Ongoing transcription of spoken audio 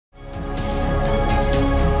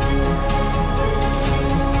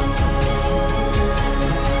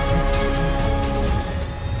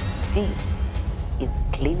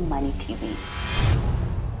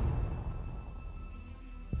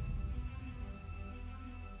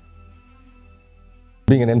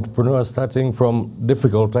Being an entrepreneur, starting from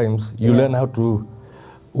difficult times, you learn how to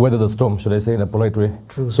weather the storm, should I say, in a polite way.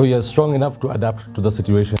 True. So you're strong enough to adapt to the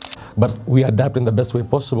situation. But we adapt in the best way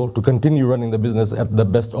possible to continue running the business at the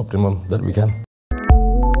best optimum that we can.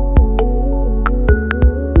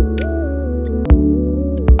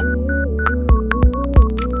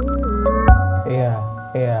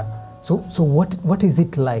 Yeah. So what is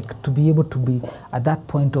it like to be able to be at that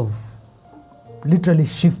point of literally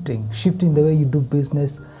shifting the way you do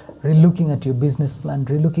business, relooking at your business plan,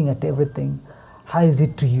 relooking at everything? How is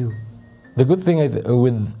it to you? The good thing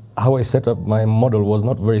with how I set up my model was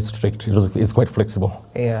not very strict. It's quite flexible.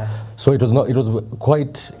 Yeah. So it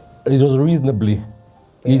was reasonably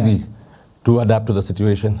easy to adapt to the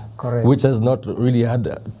situation. Correct. Which has not really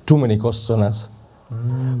had too many costs on us.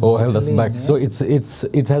 Or held us back. So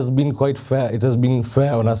it has been quite fair. It has been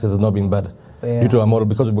fair on us. It has not been bad due to our model,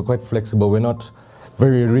 because we're quite flexible. We're not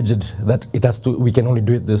very rigid that we can only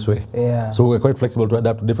do it this way. Yeah. So we're quite flexible to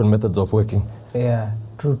adapt to different methods of working. Yeah,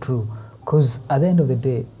 true. Because at the end of the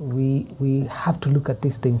day, we have to look at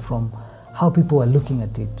this thing from how people are looking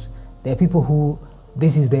at it. There are people who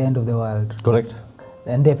this is the end of the world. Correct.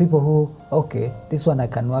 And there are people who, okay, this one I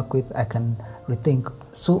can work with, I can rethink.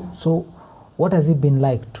 So what has it been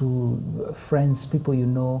like to friends, people you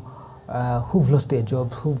know, who've lost their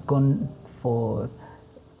jobs, who've gone for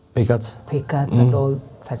pay cuts and all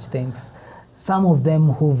such things? Some of them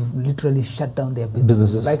who've literally shut down their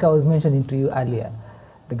businesses. Like I was mentioning to you earlier,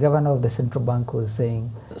 the governor of the central bank was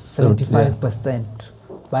saying 75%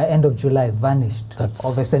 by end of July vanished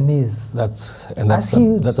of SMEs. That's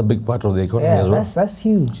huge. That's a big part of the economy as well. That's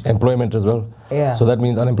huge. Employment as well. Yeah. So that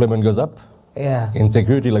means unemployment goes up. Yeah.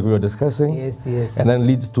 Insecurity, like we were discussing. Yes. And then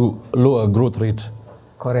leads to lower growth rate.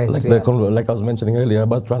 Correct. Like I was mentioning earlier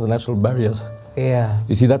about transnational barriers. Yeah.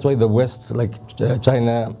 You see, that's why the West, like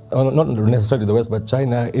China, or not necessarily the West, but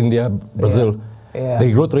China, India, Brazil,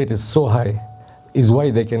 the growth rate is so high, is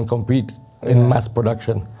why they can compete in mass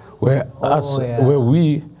production. Where where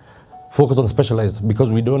we focus on specialized,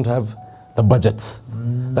 because we don't have the budgets.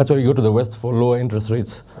 That's why we go to the West for lower interest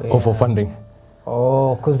rates or for funding.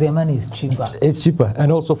 Oh, because their money is cheaper. It's cheaper.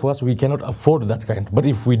 And also for us, we cannot afford that kind. But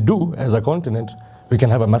if we do, as a continent, we can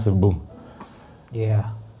have a massive boom. Yeah.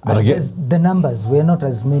 But again, the numbers, we're not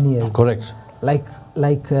as many as... Correct. Like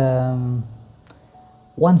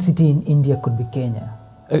one city in India could be Kenya.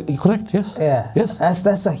 Correct, yes. Yeah. Yes.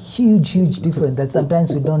 That's a huge difference that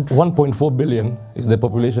sometimes we don't... 1.4 billion is the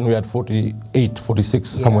population. We had 48, 46,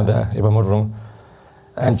 somewhere there, if I'm not wrong.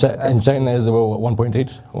 And China is about 1.8,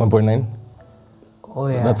 1.9. Oh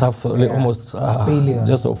yeah. That's half, almost billion.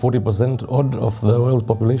 Just 40% odd of the world's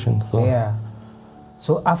population. So. Yeah.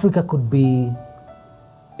 So Africa could be...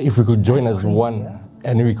 If we could join as one,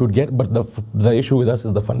 and we could get, but the issue with us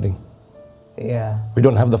is the funding. Yeah. We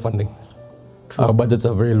don't have the funding. True. Our budgets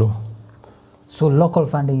are very low. So local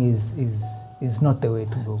funding is not the way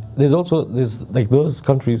to go. There's also, like those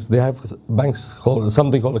countries, they have banks called,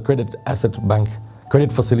 something called a credit asset bank,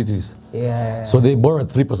 credit facilities. Yeah. So they borrow at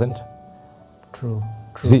 3%. True.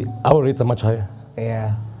 See, our rates are much higher.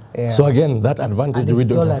 Yeah. So again, that advantage and we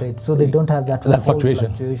don't dollar have. rate, so they don't have that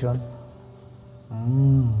fluctuation.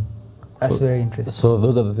 That's very interesting. So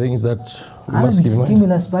those are the things that we must keep in mind.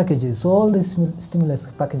 Stimulus packages. So all these stimulus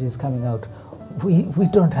packages coming out, we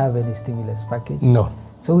don't have any stimulus package. No.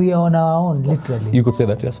 So we are on our own, literally. You could say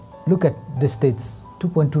that, yes. Look at the states,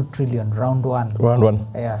 2.2 trillion, round one. Round one.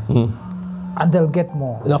 Yeah. And they'll get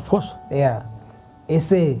more. Of course. Yeah.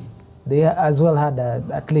 SA, they as well had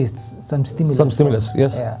at least some stimulus. Some stimulus,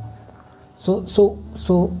 yes. Yeah.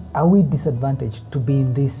 So are we disadvantaged to be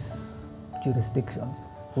in this jurisdiction?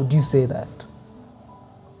 Would you say that?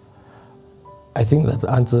 I think that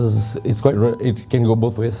answers, it can go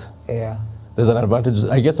both ways. Yeah. There's an advantage,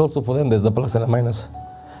 I guess also for them there's the plus and a minus.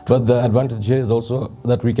 But the advantage here is also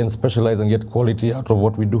that we can specialize and get quality out of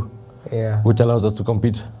what we do. Yeah. Which allows us to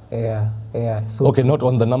compete. Yeah. So okay, not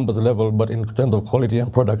on the numbers level, but in terms of quality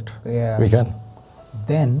and product, we can.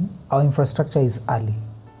 Then our infrastructure is early.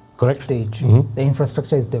 Correct. Stage. The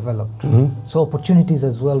infrastructure is developed. So opportunities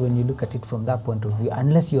as well, when you look at it from that point of view,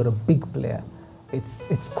 unless you're a big player,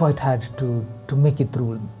 it's quite hard to make it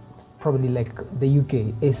through. Probably like the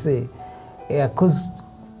UK, SA. Yeah, because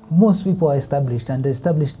most people are established, and the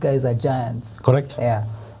established guys are giants. Correct. Yeah.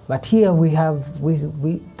 But here we have,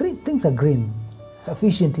 things are green,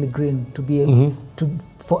 sufficiently green to be able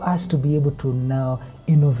for us to be able to now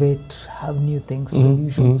innovate, have new things,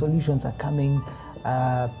 solutions are coming.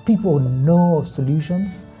 People know of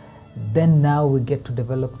solutions, then now we get to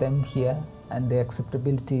develop them here, and the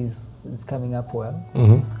acceptability is coming up well.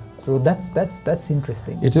 So that's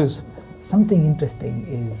interesting. It is. something interesting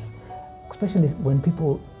is, especially when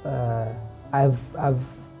people, I've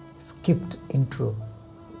skipped intro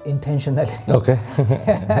intentionally. Okay.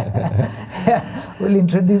 We'll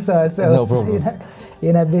introduce ourselves No problem.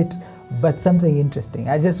 in a bit, but something interesting.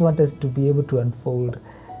 I just want us to be able to unfold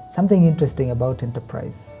something interesting about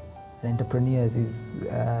enterprise and entrepreneurs is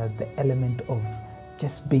the element of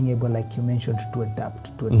just being able, like you mentioned, to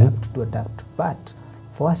adapt, to adapt, to adapt. But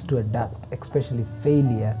for us to adapt, especially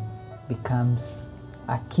failure, becomes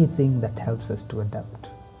a key thing that helps us to adapt.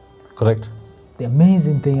 Correct. The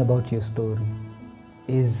amazing thing about your story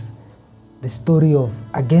is the story of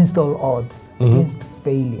against all odds, against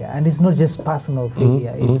failure. And it's not just personal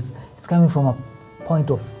failure, it's coming from a point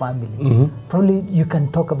of family. Probably you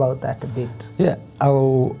can talk about that a bit. Yeah,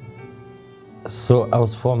 so I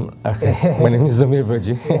was from, my name is Zameer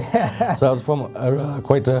Verjee. So I was from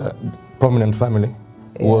quite a prominent family,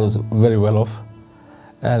 was very well off.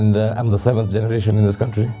 And I'm the 7th generation in this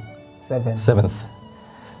country. Seventh.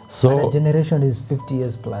 So and a generation is 50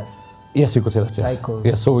 years plus. Yes, you could say that. Yes. Cycles.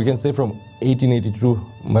 Yes, so we can say from 1882,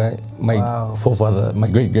 my forefather, my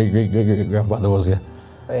great-great-great-great-grandfather was here.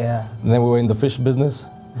 Yeah. And then we were in the fish business,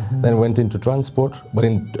 then went into transport,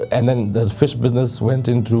 and then the fish business went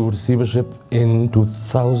into receivership in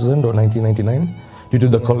 2000 or 1999 due to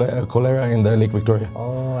the cholera in the Lake Victoria.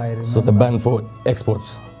 Oh, I remember. So the ban for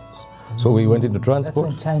exports. So we went into transport.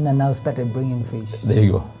 That's when China now started bringing fish. There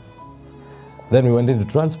you go. Then we went into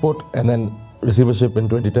transport and then receivership in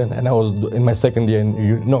 2010. And I was in my second year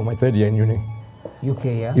my third year in uni. UK,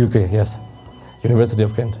 yeah? UK, yes. University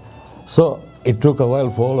of Kent. So it took a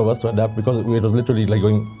while for all of us to adapt because it was literally like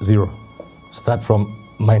going zero. Start from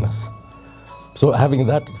minus. So having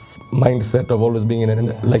that mindset of always being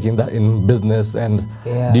in business and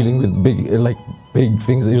dealing with big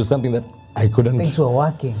things, it was something that I couldn't. Things were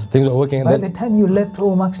working. Things were working. By the time you left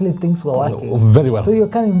home, actually things were working. Very well. So you're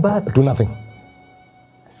coming back. To nothing.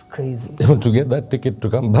 It's crazy. Even to get that ticket to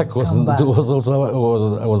come back was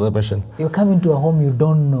also a mission. You're coming to a home you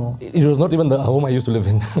don't know. It was not even the home I used to live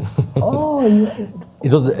in.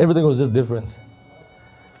 Everything was just different.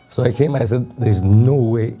 So I came, I said, there's no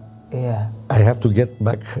way I have to get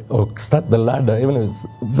back or start the ladder, even if it's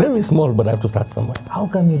very small, but I have to start somewhere. How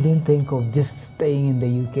come you didn't think of just staying in the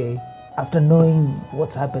UK after knowing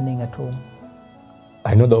what's happening at home?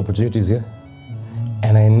 I know the opportunities here,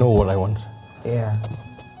 and I know what I want. Yeah.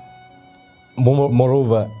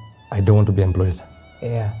 Moreover, I don't want to be employed.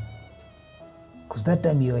 Yeah. Because that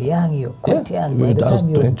time you were young, you're quite young. By the I was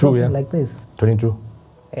time you were 22, talking like this. 22.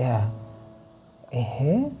 Yeah.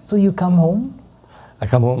 So you come home? I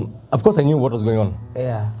come home. Of course, I knew what was going on.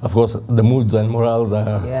 Yeah. Of course, the moods and morals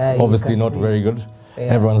are obviously not very good.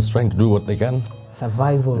 Yeah. Everyone's trying to do what they can.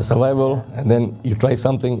 Survival. And then you try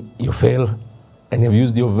something, you fail, and you've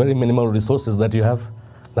used your very minimal resources that you have.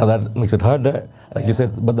 Now that makes it harder, like you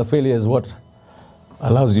said, but the failure is what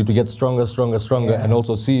allows you to get stronger, and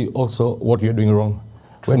also see what you're doing wrong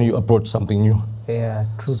when you approach something new. Yeah,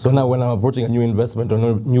 true. So now when I'm approaching a new investment or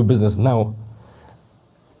a new business now,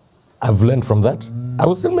 I've learned from that. I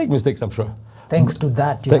will still make mistakes, I'm sure. Thanks to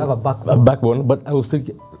that, you have a backbone. A backbone, but I will still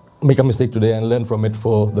make a mistake today and learn from it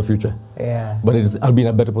for the future. Yeah. But I'll be in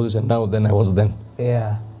a better position now than I was then.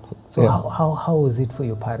 Yeah. So how was it for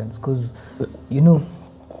your parents? Because,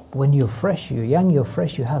 when you're fresh, you're young, you're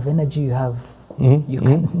fresh, you have energy,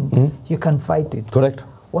 you can fight it. Correct.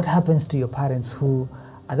 What happens to your parents who,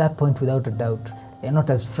 at that point, without a doubt, they're not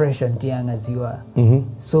as fresh and young as you are?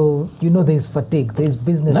 So, there's fatigue, there's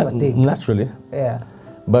business fatigue. Naturally. Yeah.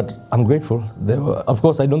 But I'm grateful. Of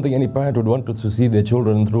course, I don't think any parent would want to see their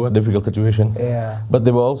children through a difficult situation. Yeah. But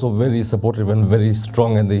they were also very supportive and very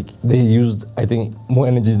strong, and they used, I think, more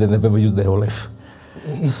energy than they've ever used their whole life.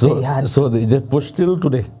 So they just pushed till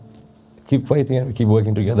today. Keep fighting and keep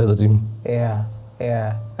working together as a team. Yeah.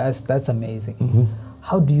 That's amazing.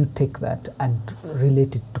 How do you take that and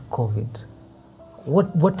relate it to COVID?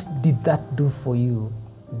 What did that do for you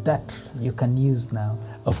that you can use now?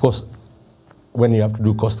 Of course, when you have to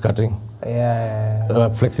do cost cutting,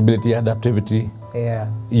 flexibility, adaptivity,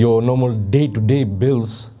 your normal day-to-day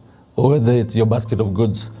bills, or whether it's your basket of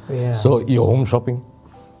goods, so your home shopping,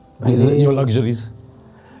 your luxuries,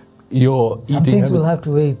 your eating. Some things will have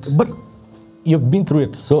to wait. But you've been through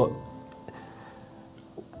it, so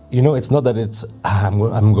it's not that it's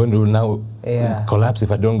I'm going to now collapse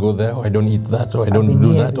if I don't go there, or I don't eat that, or I don't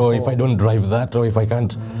do that, or if I don't drive that, or if I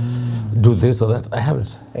can't do this or that. I have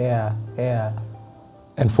it. Yeah.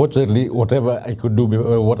 And fortunately, whatever I could do,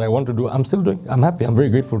 what I want to do, I'm still doing. I'm happy. I'm very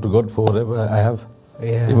grateful to God for whatever I have.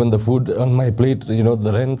 Yeah. Even the food on my plate,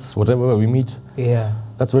 the rents, whatever we meet. Yeah.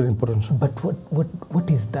 That's very important. But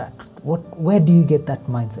what is that? Where do you get that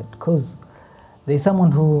mindset? Because there's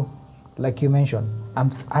someone who, like you mentioned,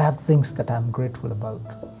 I have things that I'm grateful about.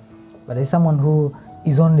 But there's someone who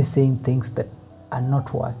is only saying things that are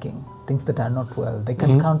not working, things that are not well. They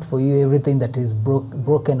can count for you everything that is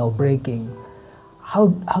broken or breaking. How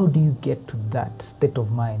do you get to that state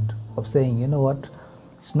of mind of saying, you know what,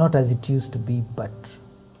 it's not as it used to be, but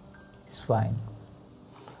it's fine?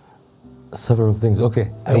 Several things. Okay,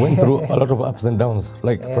 I went through a lot of ups and downs.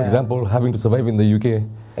 Like, for example, having to survive in the UK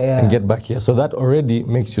and get back here. So that already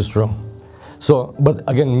makes you strong. So, but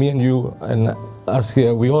again, me and you and us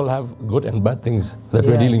here, we all have good and bad things that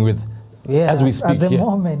we're dealing with as we speak at the here.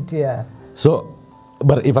 moment, So,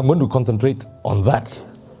 but if I'm going to concentrate on that,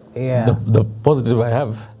 the positive I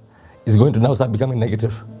have is going to now start becoming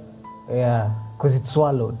negative. Yeah, because it's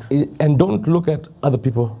swallowed. And don't look at other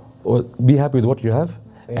people, or be happy with what you have.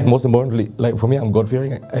 And most importantly, like for me, I'm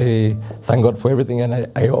God-fearing. I thank God for everything, and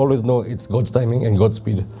I always know it's God's timing and God's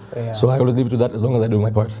speed. So I always leave it to that as long as I do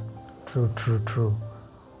my part. True.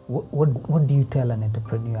 What do you tell an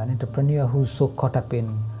entrepreneur? An entrepreneur who's so caught up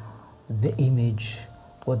in the image,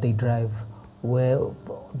 what they drive, where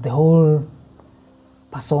the whole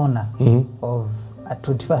persona of a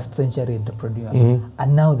 21st century entrepreneur,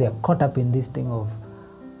 and now they're caught up in this thing of,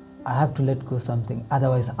 I have to let go something,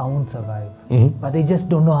 otherwise I won't survive. But they just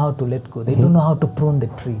don't know how to let go. They don't know how to prune the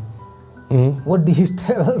tree. What do you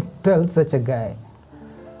tell such a guy?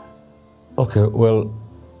 Okay, well,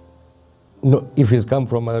 no, if he's come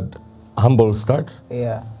from a humble start,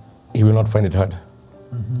 he will not find it hard.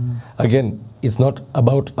 Again, it's not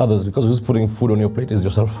about others, because who's putting food on your plate is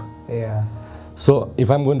yourself. So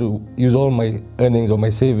if I'm going to use all my earnings or my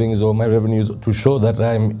savings or my revenues to show that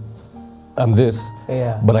I'm this,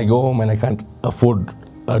 but I go home and I can't afford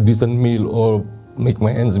a decent meal or make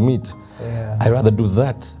my ends meet, I'd rather do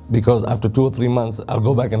that, because after 2 or 3 months, I'll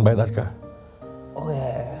go back and buy that car.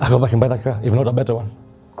 I'll go back and buy that car, if not a better one.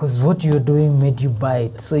 Because what you're doing made you buy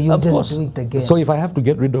it, so you just do it again. So if I have to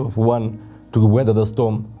get rid of one to weather the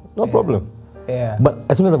storm, no problem. But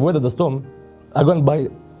as soon as I've weathered the storm, I'll go and buy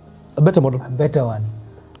a better model. A better one.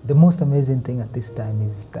 The most amazing thing at this time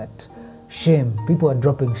is that shame. People are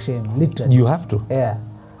dropping shame, literally. You have to.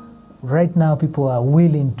 Right now, people are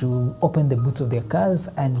willing to open the boots of their cars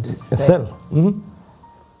and sell.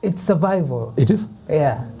 It's survival. It is.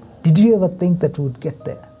 Did you ever think that we would get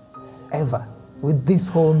there? Ever? With this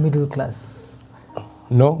whole middle class?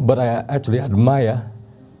 No, but I actually admire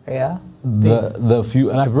the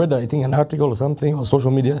few, and I've read, I think, an article or something on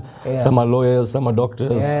social media. Some are lawyers, some are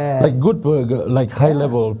doctors, like good, like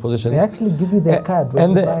high-level positions. They actually give you their card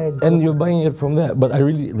and you're buying it from there. But I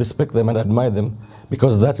really respect them and admire them,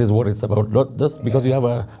 because that is what it's about. Not just because you have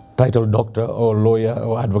a title doctor or lawyer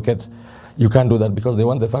or advocate, you can't do that, because they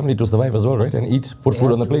want the family to survive as well, right? And eat, put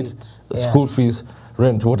food on the plate, school fees,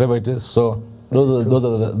 rent, whatever it is. So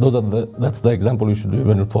that's the example you should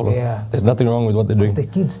even follow. There's nothing wrong with what they're doing. The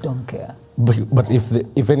kids don't care. But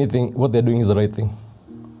if anything, what they're doing is the right thing.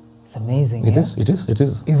 It's amazing. It is.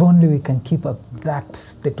 If only we can keep up that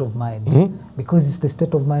state of mind, because it's the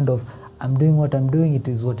state of mind of, I'm doing what I'm doing, it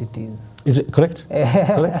is what it is. Correct.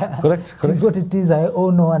 Correct. It is what it is. I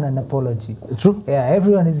owe no one an apology. True.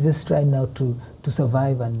 Everyone is just trying now to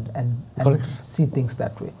survive and see things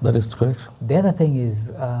that way. That is correct. The other thing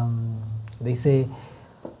is, they say,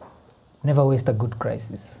 never waste a good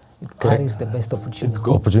crisis. It carries the best opportunity.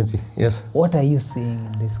 Opportunity, yes. What are you seeing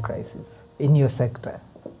in this crisis, in your sector?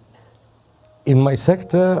 In my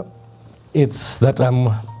sector, it's that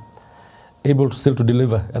I'm able to still to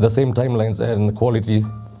deliver at the same timelines and quality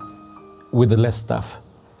with the less staff.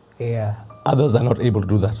 Others are not able to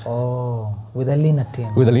do that. With a leaner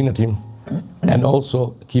team. With a leaner team. And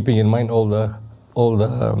also keeping in mind all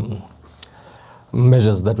the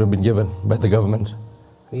measures that we've been given by the government.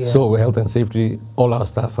 So health and safety, all our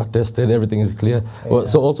staff are tested, everything is clear.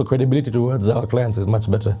 So also credibility towards our clients is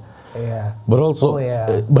much better. But also,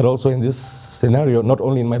 in this scenario, not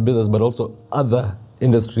only in my business, but also other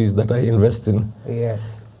industries that I invest in,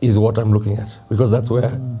 is what I'm looking at. Because that's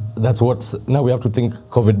what, now we have to think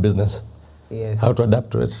COVID business. How to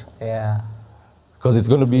adapt to it. Because it's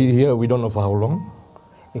going to be here, we don't know for how long.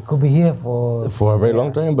 It could be here for a very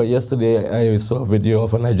long time. But yesterday I saw a video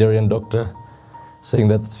of a Nigerian doctor saying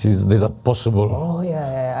that there's a possible.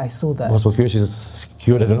 I saw that. Possible cure. She's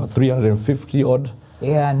cured, I don't know, 350 odd.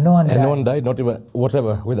 No one died. Not even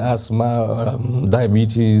whatever, with asthma,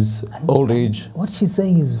 diabetes, old age. What she's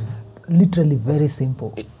saying is literally very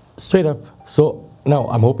simple. Straight up. So now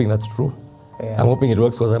I'm hoping that's true. I'm hoping it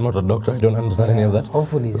works, because I'm not a doctor. I don't understand any of that.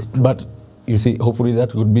 Hopefully it's true. But you see, hopefully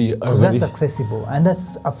that would be that's accessible and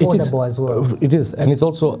that's affordable as well. It is, and it's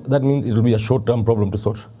also, that means it will be a short-term problem to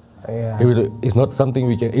sort. Yeah. It's not something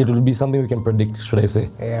we can, it will be something we can predict, should I say.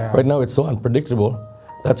 Yeah. Right now it's so unpredictable.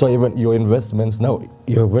 That's why even your investments now,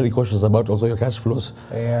 you're very cautious about also your cash flows.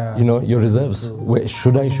 Yeah. You know, your reserves. Where,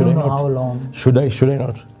 should I not? How long? Should I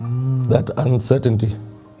not? That uncertainty.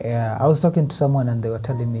 Yeah, I was talking to someone and they were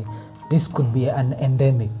telling me this could be an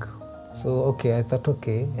endemic. So, okay, I thought,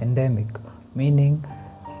 okay, endemic, meaning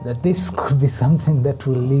that this could be something that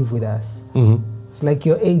will live with us. It's like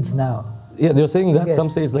your AIDS now. Yeah, they're saying that. Some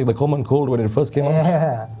say it's like the common cold when it first came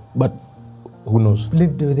out. But who knows?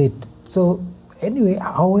 Lived with it. So, anyway,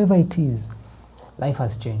 however it is, life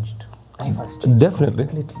has changed. Life has changed. Definitely.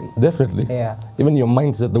 Completely. Definitely. Yeah. Even your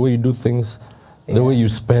mindset, the way you do things, the way you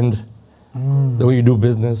spend, the way you do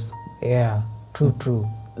business. Yeah, true.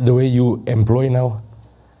 The way you employ now.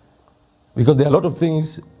 Because there are a lot of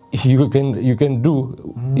things you can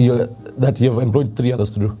do that you have employed 3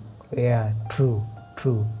 others to do. Yeah, true.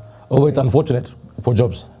 Although it's unfortunate for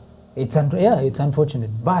jobs. It's unfortunate,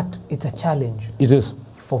 but it's a challenge. It is.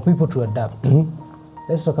 For people to adapt.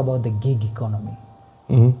 Let's talk about the gig economy.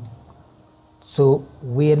 So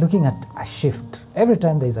we are looking at a shift. Every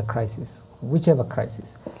time there is a crisis, whichever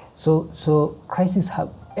crisis. So crises have,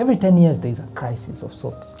 every 10 years there is a crisis of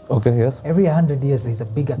sorts. Okay, yes. Every 100 years there is a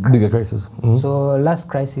bigger crisis. Bigger crisis. So last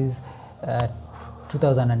crisis,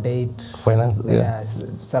 2008. Finance,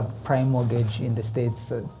 Subprime mortgage in the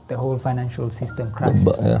States, the whole financial system crashed.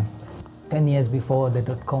 10 years before the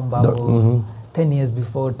dot-com bubble. 10 years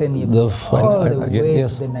before, 10 years before, all the way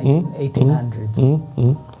to the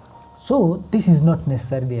 1800s. So this is not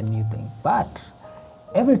necessarily a new thing, but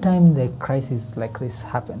every time the crisis like this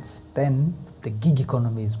happens, then the gig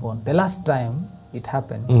economy is born. The last time it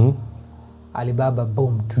happened, Alibaba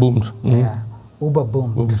boomed. Yeah, Uber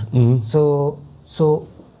boomed. So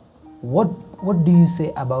what do you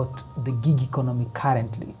say about the gig economy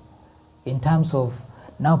currently, in terms of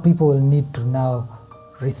now people will need to now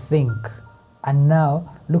rethink and now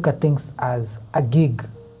look at things as a gig,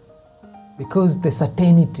 because the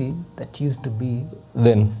certainty that used to be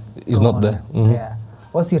then is not there. Yeah.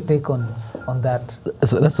 What's your take on that?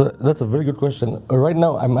 So that's a very good question. Right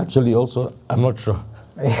now, I'm not sure. I'm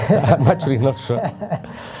actually not sure.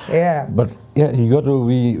 Yeah. But yeah, we got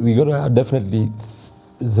to definitely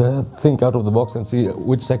think out of the box and see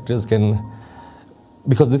which sectors can,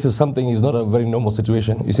 because this is something is not a very normal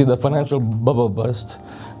situation. You see, the financial bubble burst,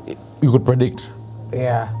 you could predict.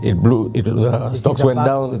 Yeah. It blew. Stocks went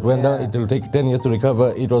down. It went down. It will take 10 years to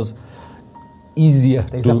recover. It was easier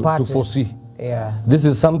to foresee. Yeah. This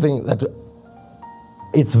is something that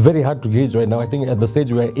it's very hard to gauge right now. I think at the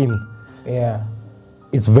stage we are in,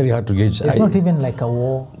 it's very hard to gauge. It's not even like a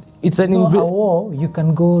war. It's a war. You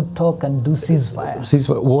can go talk and do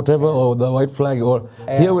ceasefire, whatever, or the white flag, or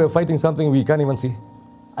here we are fighting something we can't even see.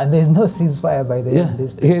 And there's no ceasefire by the end.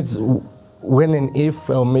 Here it's when and if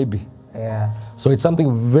or maybe. Yeah. So it's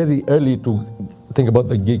something very early to think about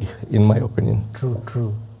the gig, in my opinion.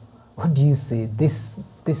 True. What do you say? This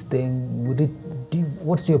thing,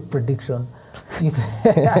 what's your prediction? It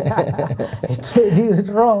may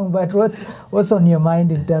be wrong, but what's on your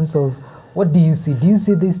mind in terms of what do you see? Do you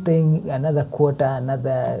see this thing another quarter,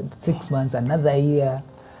 another 6 months, another year?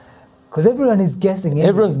 Because everyone is guessing.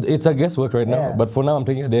 It's a guesswork right now, but for now I'm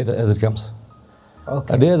taking a day as it comes.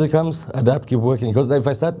 Okay. A day as it comes, adapt, keep working. Because if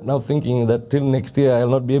I start now thinking that till next year I'll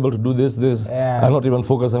not be able to do this, I'll not even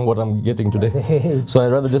focus on what I'm getting today. So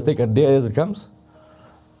I'd rather just take a day as it comes.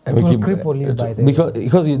 And it will cripple you by the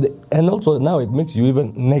because and also now it makes you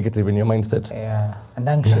even negative in your mindset. Yeah, and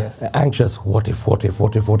anxious. Anxious. What if?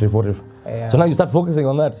 Yeah. So now you start focusing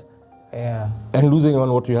on that. Yeah. And losing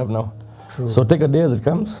on what you have now. True. So take a day as it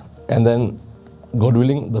comes, and then, God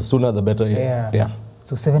willing, the sooner the better. Yeah.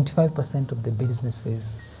 So 75% of the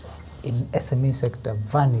businesses in SME sector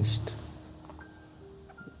vanished.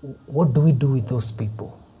 What do we do with those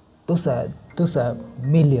people? Those are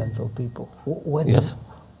millions of people. Yes.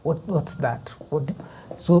 What's that?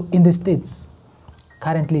 So in the States,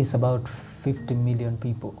 currently it's about 50 million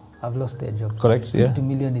people have lost their jobs. Correct. 50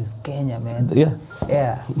 million is Kenya, man. Yeah.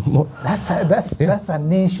 That's a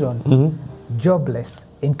nation jobless.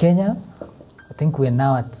 In Kenya, I think we're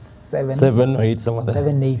now at 7 or 8, some of that.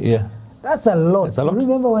 7, 8. Yeah. That's a lot.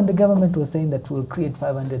 Remember when the government was saying that we'll create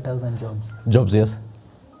 500,000 jobs? Jobs, yes.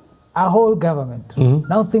 Our whole government.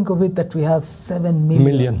 Now think of it that we have 7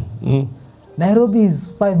 million. Nairobi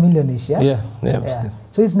is 5 million-ish, yeah? Yeah.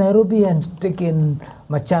 So it's Nairobi and taking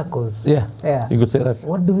Machakos. Yeah. You could say that.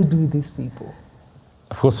 What do we do with these people?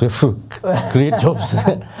 Of course, we have to create jobs.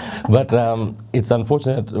 But it's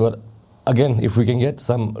unfortunate. But again, if we can get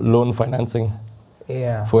some loan financing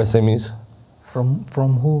for SMEs. From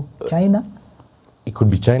who? China? It could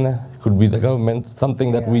be China, it could be the government,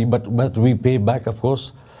 something that but we pay back, of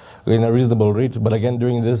course, in a reasonable rate. But again,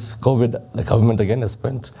 during this COVID, the government again has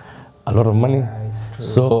spent a lot of money.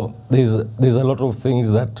 So there's a lot of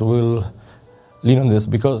things that will lean on this,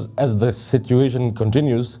 because as the situation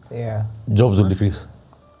continues, jobs will decrease.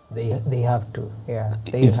 They have to.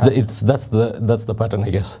 That's the pattern,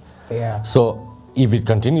 I guess. So if it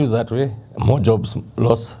continues that way, more jobs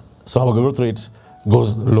lost, so our growth rate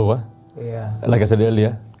goes lower. Like I said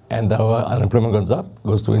earlier, and our unemployment goes up,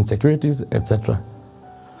 goes to insecurities, etc.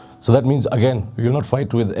 So that means, again, we will not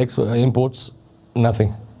fight with imports,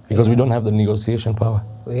 nothing, because we don't have the negotiation power.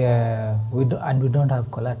 We don't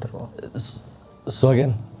have collateral. So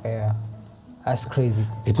again, that's crazy.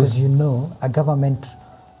 Because you know, a government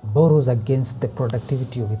borrows against the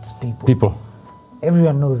productivity of its people.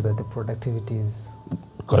 Everyone knows that the productivity is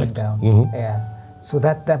going down. So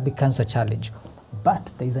that becomes a challenge.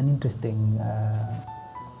 But there is an interesting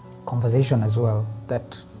conversation as well,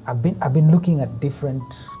 that I've been looking at different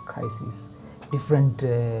crises, different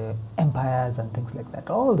empires and things like that,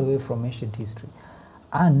 all the way from ancient history.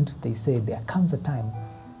 And they say there comes a time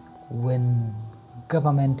when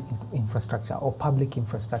government infrastructure or public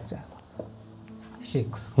infrastructure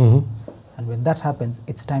shakes. And when that happens,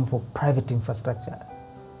 it's time for private infrastructure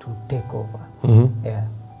to take over.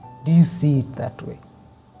 Do you see it that way?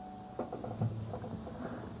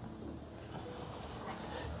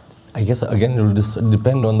 I guess, again, it will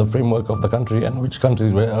depend on the framework of the country and which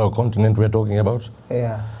countries or continent we're talking about.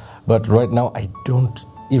 But right now, I don't.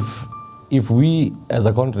 If we, as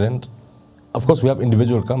a continent, of course, we have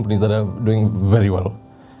individual companies that are doing very well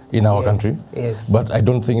in our country. But I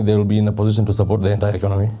don't think they will be in a position to support the entire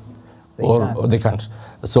economy. Or they can't.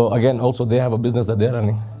 So again, also, they have a business that they're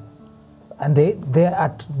running. And they're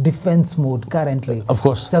at defense mode currently. Of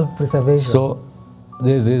course. Self-preservation. So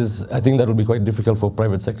I think that will be quite difficult for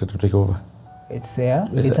private sector to take over. It's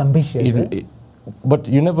ambitious. But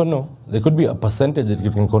you never know. There could be a percentage that you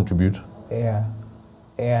can contribute.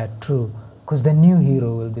 True. Because the new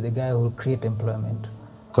hero will be the guy who will create employment.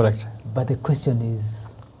 Correct. But the question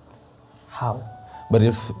is, how? But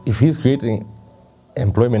if he's creating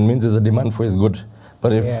employment, means there's a demand for his good.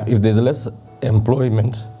 But if there's less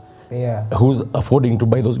employment, who's affording to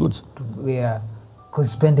buy those goods? Because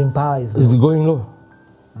spending power is going low.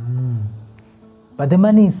 But the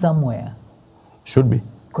money is somewhere. Should be.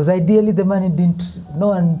 Because ideally the money no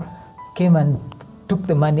one came and took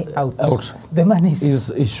the money out. The money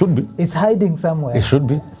it should be. It's hiding somewhere. It should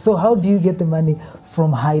be. So how do you get the money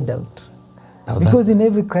from hideout? Because in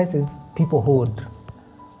every crisis, people hoard.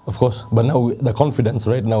 Of course. But now the confidence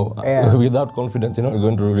right now, without confidence, you're not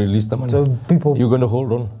going to release the money. So you're going to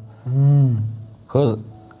hold on. Because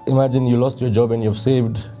imagine you lost your job and you've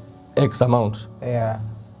saved X amount.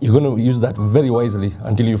 You're going to use that very wisely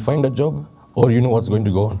until you find a job or you know what's going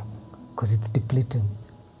to go on. Because it's depleting.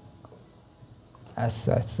 As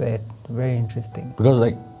I said, very interesting. Because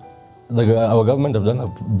our government have done a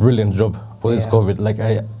brilliant job for this COVID.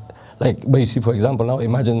 But you see, for example, now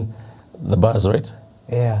imagine the bars, right?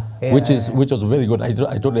 Which was very good. I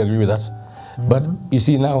totally agree with that. But you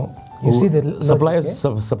see now, you see the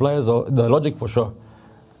suppliers, or the logic for sure.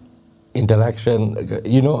 Interaction,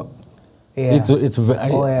 you know. I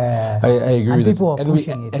agree with it.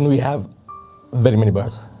 And we have very many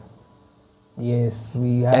bars. Yes,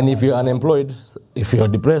 we have. And if you're unemployed, if you're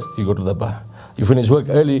depressed, you go to the bar. You finish work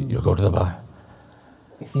early, you go to the bar.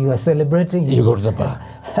 If you are celebrating, you go to the bar.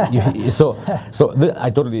 I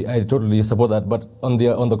totally support that. But on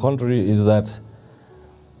the contrary is that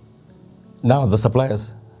now the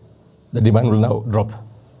suppliers, the demand will now drop.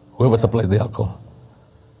 Whoever supplies the alcohol.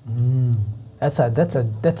 That's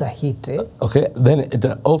a hit. Okay. Then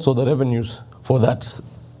also the revenues for that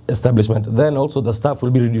establishment. Then also the staff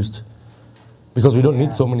will be reduced because we don't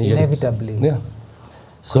need so many guests. Inevitably.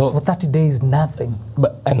 So for 30 days, nothing.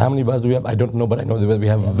 And how many bars do we have? I don't know, but I know that we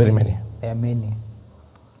have very many. There are many.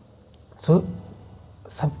 So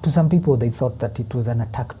to some people, they thought that it was an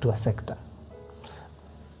attack to a sector.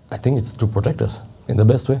 I think it's to protect us in the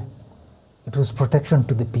best way. It was protection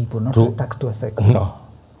to the people, not an attack to a sector. No.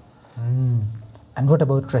 And what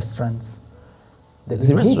about restaurants?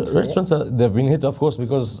 Restaurants, they've been hit, of course,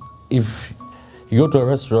 because if you go to a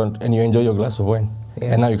restaurant and you enjoy your glass of wine,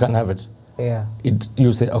 and now you can't have it,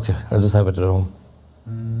 you say, okay, I'll just have it at home.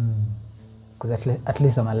 Because at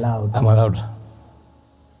least I'm allowed. I'm allowed.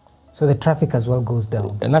 So the traffic as well goes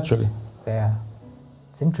down. Naturally.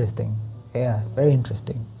 It's interesting. Very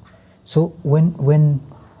interesting. So when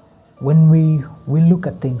when we look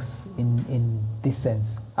at things in this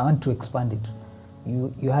sense, I want to expand it.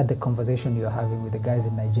 You had the conversation you're having with the guys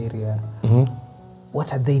in Nigeria. Mm-hmm.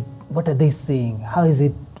 What are they saying? How is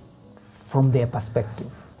it from their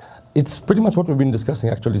perspective? It's pretty much what we've been discussing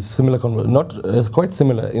actually. Similar, it's quite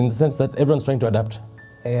similar in the sense that everyone's trying to adapt.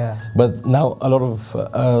 Yeah. But now a lot of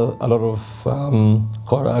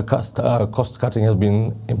cost cutting has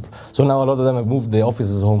been. So now a lot of them have moved their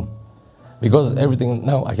offices home, because everything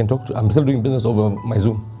now I can talk to. I'm still doing business over my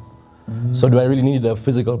Zoom. So do I really need a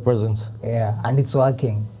physical presence? Yeah, and it's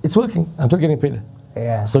working. It's working. I'm still getting paid.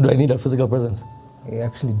 Yeah. So do I need a physical presence? You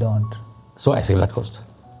actually don't. So I save that cost.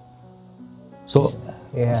 So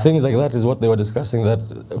things like that is what they were discussing, that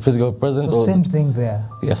physical presence. So same thing there.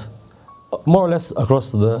 Yes. More or less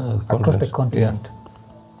across the continent. Across the continent.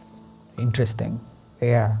 Yeah. Interesting.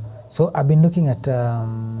 Yeah. So I've been looking at,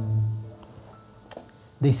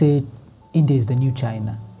 they say India is the new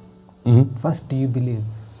China. Mm-hmm. First, do you believe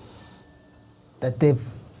that the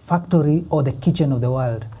factory or the kitchen of the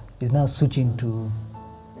world is now switching to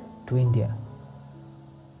India?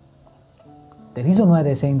 The reason why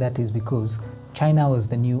they're saying that is because China was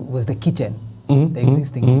the kitchen, the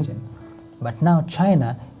existing kitchen. But now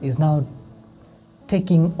China is now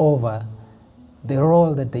taking over the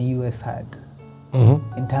role that the US had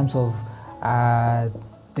in terms of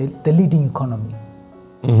the leading economy.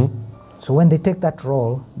 So when they take that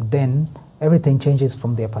role, then everything changes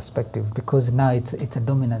from their perspective, because now it's a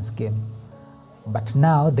dominance game. But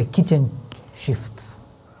now the kitchen shifts.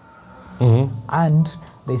 And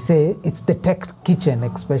they say it's the tech kitchen,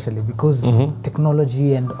 especially because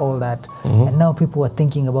technology and all that. And now people are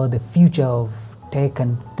thinking about the future of tech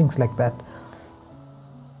and things like that.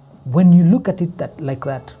 When you look at it like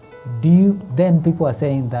that, then people are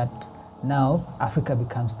saying that now Africa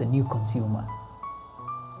becomes the new consumer.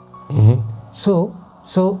 So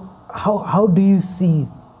how do you see,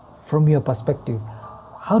 from your perspective,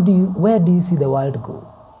 where do you see the world go?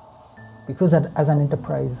 Because as an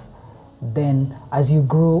enterprise, then as you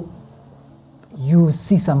grow, you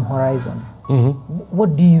see some horizon.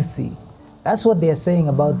 What do you see? That's what they are saying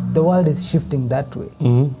about the world is shifting that way.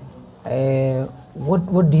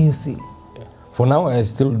 What do you see? For now, I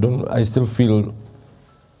still feel,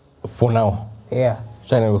 for now,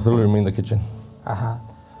 China will still remain the kitchen.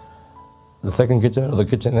 The second kitchen, or the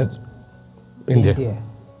kitchenette, India.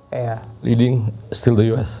 Leading, still the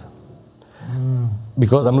US.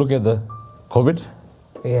 Because I'm looking at the COVID,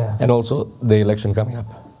 and also the election coming up.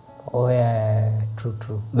 Oh yeah,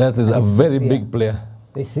 true. That is a very big player.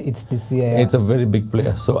 It's this year. It's a very big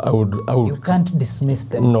player. So I would. You can't dismiss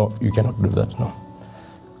them. No, you cannot do that. No,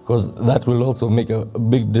 because that will also make a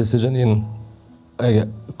big decision in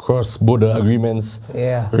cross-border agreements,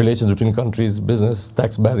 relations between countries, business,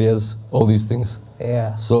 tax barriers, all these things.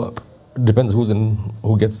 So it depends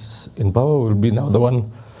who gets in power will be now the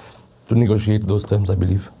one to negotiate those terms, I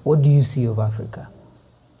believe. What do you see of Africa?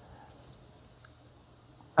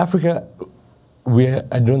 Africa,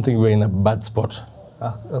 I don't think we're in a bad spot.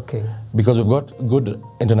 Okay. Because we've got good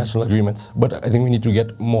international agreements, but I think we need to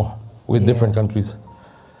get more with different countries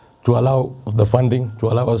to allow the funding, to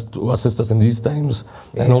allow us to assist us in these times,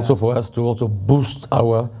 and also for us to also boost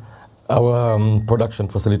our production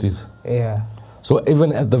facilities. So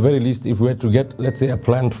even at the very least, if we were to get, let's say, a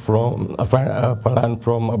plant from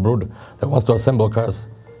abroad that wants to assemble cars,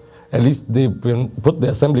 at least they can put the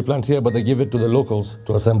assembly plant here, but they give it to the locals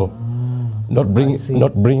to assemble. Not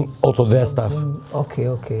bring also their stuff.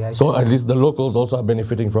 Okay. So at least the locals also are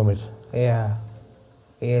benefiting from it.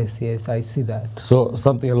 Yes, I see that. So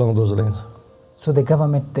something along those lines. So the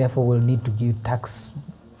government therefore will need to give tax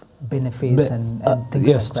benefits and things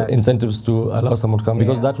like that. Yes, incentives to allow someone to come,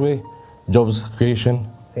 because that way, jobs creation.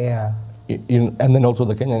 And then also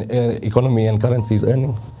the Kenyan economy and currency is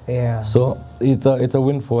earning. So it's a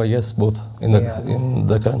win for, I guess, both in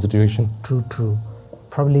the current situation. True.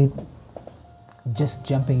 Probably just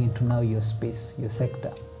jumping into now your space, your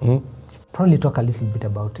sector. Probably talk a little bit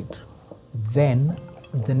about it. Then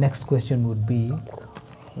the next question would be,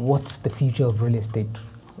 what's the future of real estate?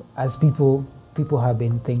 As people have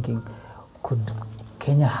been thinking, could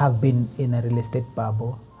Kenya have been in a real estate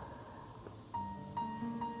bubble?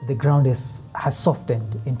 The ground has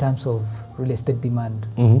softened in terms of real estate demand,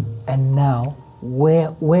 and now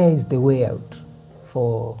where is the way out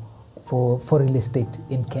for real estate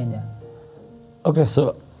in Kenya? Okay,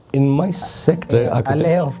 so in my sector, a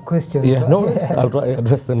layer of questions. I'll try to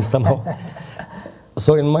address them somehow.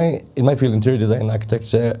 So in my field, interior design,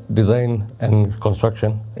 architecture, design, and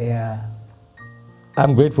construction. Yeah.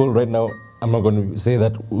 I'm grateful right now. I'm not going to say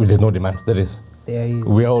that there's no demand. There is. There is.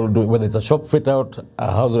 We are all doing, whether it's a shop fit out,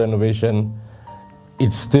 a house renovation,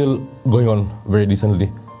 it's still going on very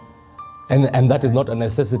decently. And that is not a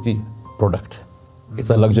necessity product. It's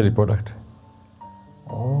a luxury product.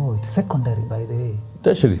 Oh, it's secondary, by the way.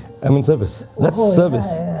 Tertiary. I'm in service. That's service.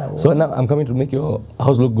 Yeah. So now I'm coming to make your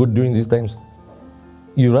house look good during these times.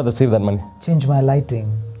 You rather save that money. Change my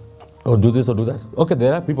lighting. Or do this or do that. Okay,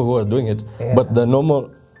 there are people who are doing it, but the normal,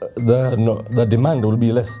 the demand will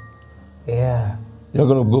be less. Yeah. You're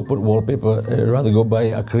going to go put wallpaper, rather go buy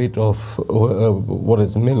a crate of what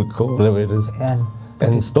is milk or whatever it is,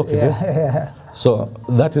 and stock it. Yeah. So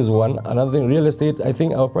that is one. Another thing, real estate, I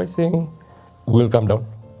think our pricing will come down,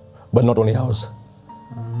 but not only ours.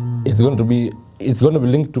 It's going to be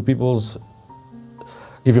linked to people's,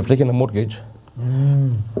 if you've taken a mortgage,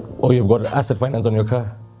 or you've got asset finance on your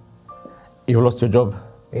car, you've lost your job.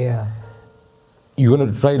 Yeah. You're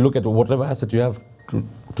going to try to look at whatever asset you have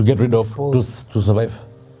to get rid of to survive.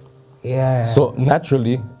 Yeah. So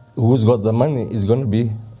naturally, who's got the money is going to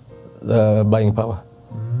be the buying power,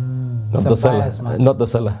 not the seller. Not the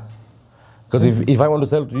seller. Because if I want to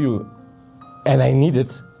sell to you, and I need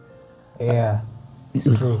it, yeah, it's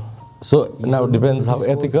true. So now it depends how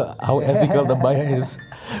ethical the buyer is,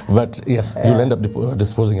 but yes, you'll end up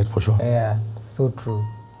disposing it for sure. Yeah, so true.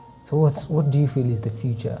 So what do you feel is the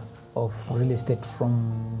future of real estate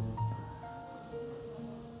from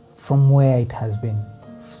where it has been?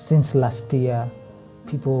 Since last year,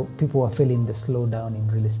 people are feeling the slowdown in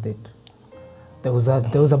real estate. There was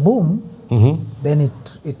a boom, then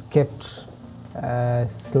it kept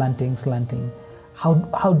slanting.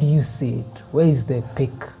 How do you see it? Where is the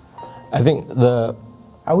peak? I think are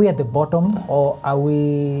we at the bottom, or are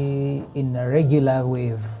we in a regular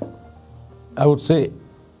wave? I would say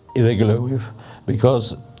irregular wave,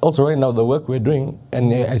 because also right now the work we're doing,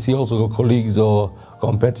 and I see also colleagues or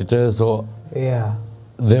competitors, or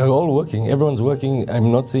they're all working. Everyone's working.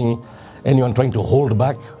 I'm not seeing anyone trying to hold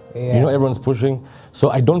back. Everyone's pushing. So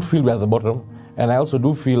I don't feel we're at the bottom, and I also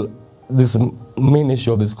do feel this main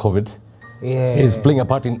issue of this COVID is playing a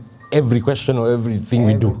part in every question or everything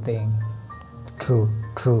we do. True.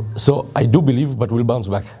 So I do believe, but we'll bounce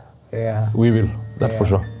back. Yeah. We will, that for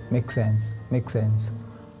sure. Makes sense.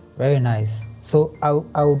 Very nice. So I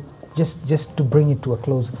would just to bring it to a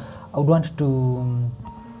close, I would want to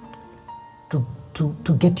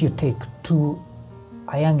get your take to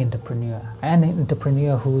a young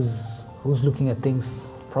entrepreneur who's looking at things.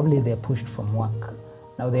 Probably they're pushed from work.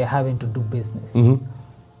 Now they're having to do business.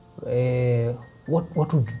 What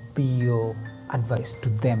would be your advice to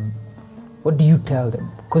them? What do you tell them?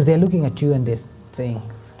 Because they're looking at you and they're saying,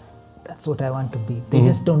 that's what I want to be. They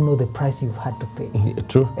just don't know the price you've had to pay.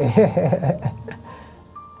 True.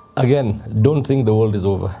 Again, don't think the world is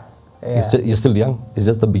over. You're still young. It's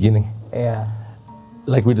just the beginning.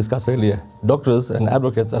 Like we discussed earlier, doctors and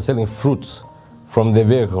advocates are selling fruits from their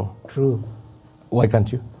vehicle. True. Why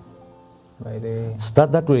can't you?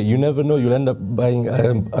 Start that way. You never know. You'll end up buying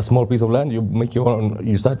a small piece of land. You make your own.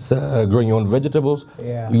 You start growing your own vegetables.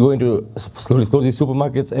 You go into slowly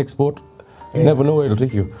supermarkets, export. You never know where it'll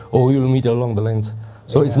take you, or you'll meet along the lines.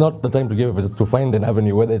 So it's not the time to give up. It's to find an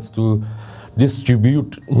avenue, whether it's to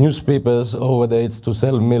distribute newspapers, or whether it's to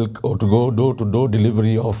sell milk, or to go door-to-door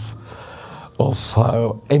delivery of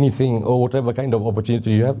anything, or whatever kind of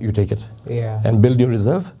opportunity you have, you take it. And build your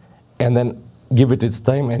reserve, and then give it its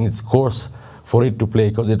time and its course for it to play,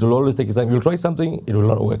 because it will always take its time. You'll try something, it will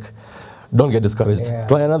not work. Don't get discouraged.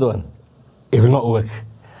 Try another one, it will not work.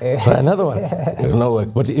 Try another one, it will not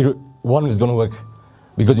work. But one is going to work,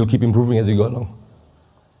 because you'll keep improving as you go along.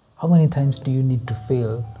 How many times do you need to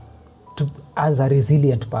fail as a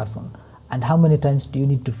resilient person? And how many times do you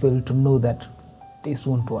need to fail to know that this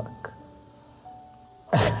won't work?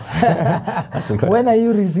 When are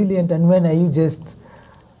you resilient and when are you just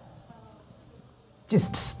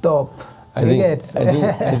stop? I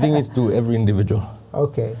think it's to every individual.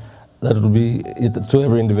 Okay. That would be it to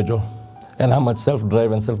every individual, and how much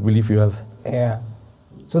self-drive and self-belief you have.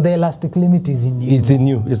 So the elastic limit is in you. It's in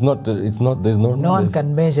you. It's not. There's no. No one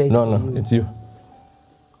can measure it. No, it's you.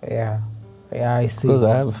 I see. Because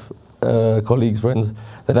I have colleagues, friends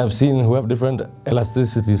that I've seen who have different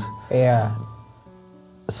elasticities.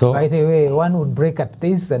 So by the way, one would break at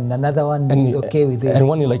this, and another one is okay with it. And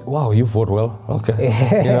one you're like, wow, you fought well.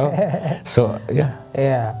 Okay. So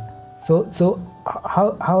So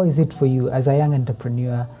how is it for you as a young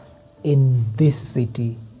entrepreneur in this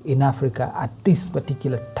city, in Africa, at this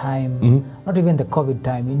particular time, not even the COVID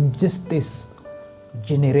time, in just this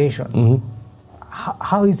generation?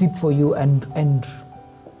 How is it for you, and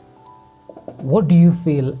what do you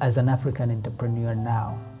feel as an African entrepreneur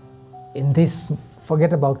now? in this,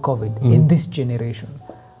 forget about COVID, in this generation,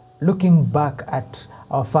 looking back at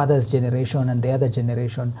our father's generation and the other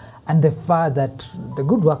generation, and the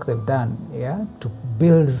good work they've done, to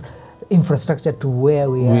build infrastructure to where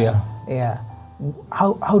we are.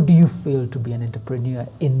 How do you feel to be an entrepreneur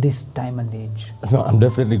in this time and age? No, I'm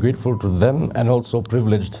definitely grateful to them and also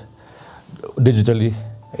privileged digitally.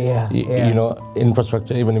 You know,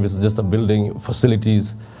 infrastructure, even if it's just a building,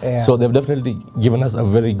 facilities. So they've definitely given us a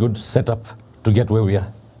very good setup to get where we are.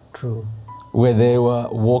 True. Where they were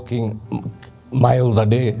walking miles a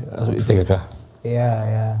day.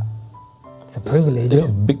 It's a privilege. Yeah,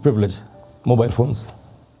 big privilege. Mobile phones,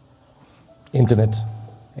 internet.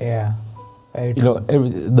 Very you know,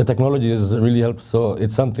 the technology has really helped. So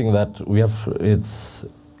it's something that we have. It's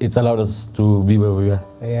allowed us to be where we are.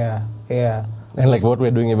 And like what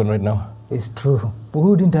we're doing even right now. It's true. We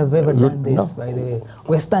wouldn't have ever done this, no. by the way.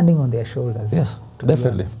 We're standing on their shoulders. Yes,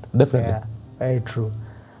 definitely. Definitely. Yeah, very true.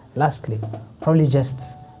 Lastly, probably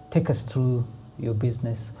just take us through your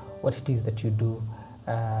business, what it is that you do,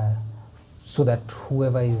 so that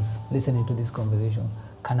whoever is listening to this conversation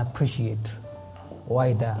can appreciate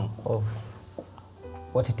wider of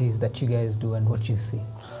what it is that you guys do and what you see.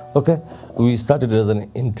 Okay. We started as an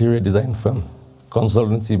interior design firm,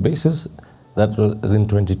 consultancy basis. That was in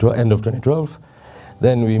end of 2012.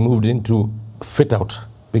 Then we moved into fit out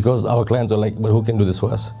because our clients were like, but who can do this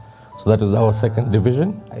for us? So that was our second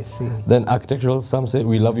division. I see. Then architectural, some say,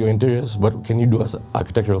 we love your interiors, but can you do us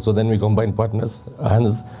architectural? So then we combine partners,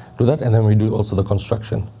 hands to that, and then we do also the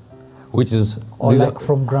construction, which is...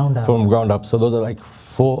 from ground up. From ground up. So those are like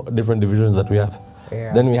 4 different divisions that we have.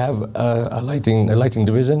 Then we have a lighting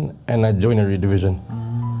division and a joinery division.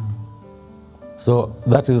 So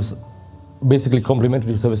that is basically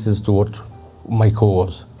complementary services to what my core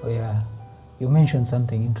was. You mentioned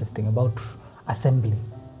something interesting about assembly.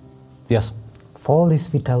 Yes. For all these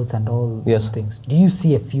fit outs and all these things, do you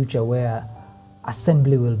see a future where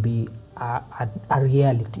assembly will be a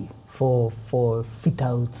reality for fit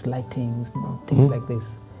outs, lighting, things like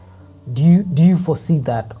this? Do you foresee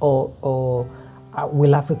that, or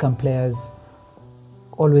will African players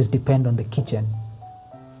always depend on the kitchen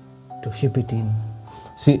to ship it in?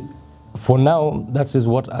 See, for now, that is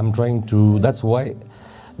what I'm trying to,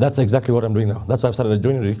 that's exactly what I'm doing now. That's why I've started a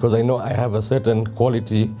joinery, because I know I have a certain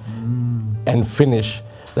quality and finish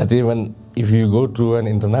that even if you go to an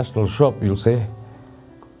international shop, you'll say,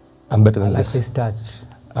 I'm better than this. This touch.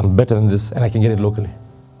 I'm better than this, and I can get it locally.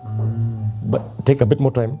 But take a bit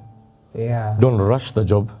more time. Don't rush the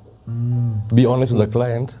job. Be honest with the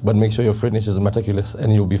client, but make sure your finish is meticulous,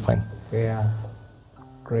 and you'll be fine.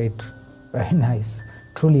 Great. Very nice.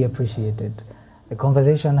 Truly appreciated. The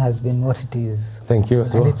conversation has been what it is. Thank you.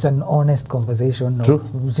 And it's an honest conversation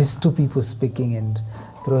of just 2 people speaking and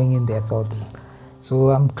throwing in their thoughts. So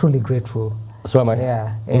I'm truly grateful. So am I.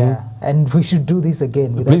 And we should do this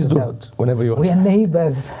again without Please a do, doubt. whenever you want. We are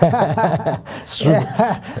neighbors. It's true.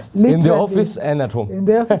 In the office and at home. In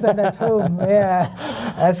the office and at home,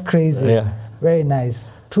 That's crazy. Very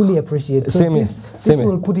nice. Truly appreciate it. So this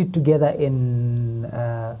will put it together in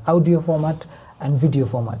audio format and video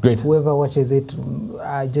format. Great. Whoever watches it,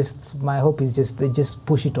 my hope is they just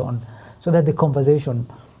push it on, so that the conversation,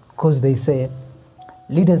 because they say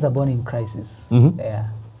leaders are born in crisis.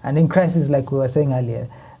 And in crisis, like we were saying earlier,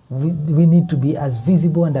 we need to be as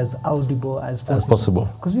visible and as audible as possible.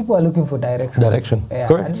 Because people are looking for direction.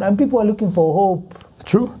 Correct. And people are looking for hope.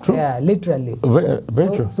 True. Yeah, literally.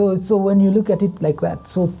 Very true. So when you look at it like that,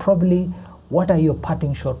 so probably what are your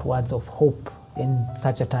parting short words of hope in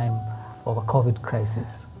such a time of a COVID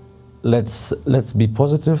crisis? Let's be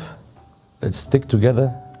positive. Let's stick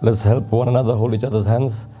together. Let's help one another, hold each other's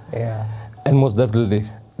hands. And most definitely,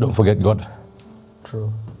 don't forget God.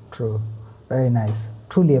 True. Very nice.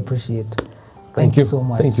 Truly appreciate. Thank you so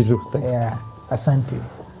much. Thank you too. Thanks. Asante.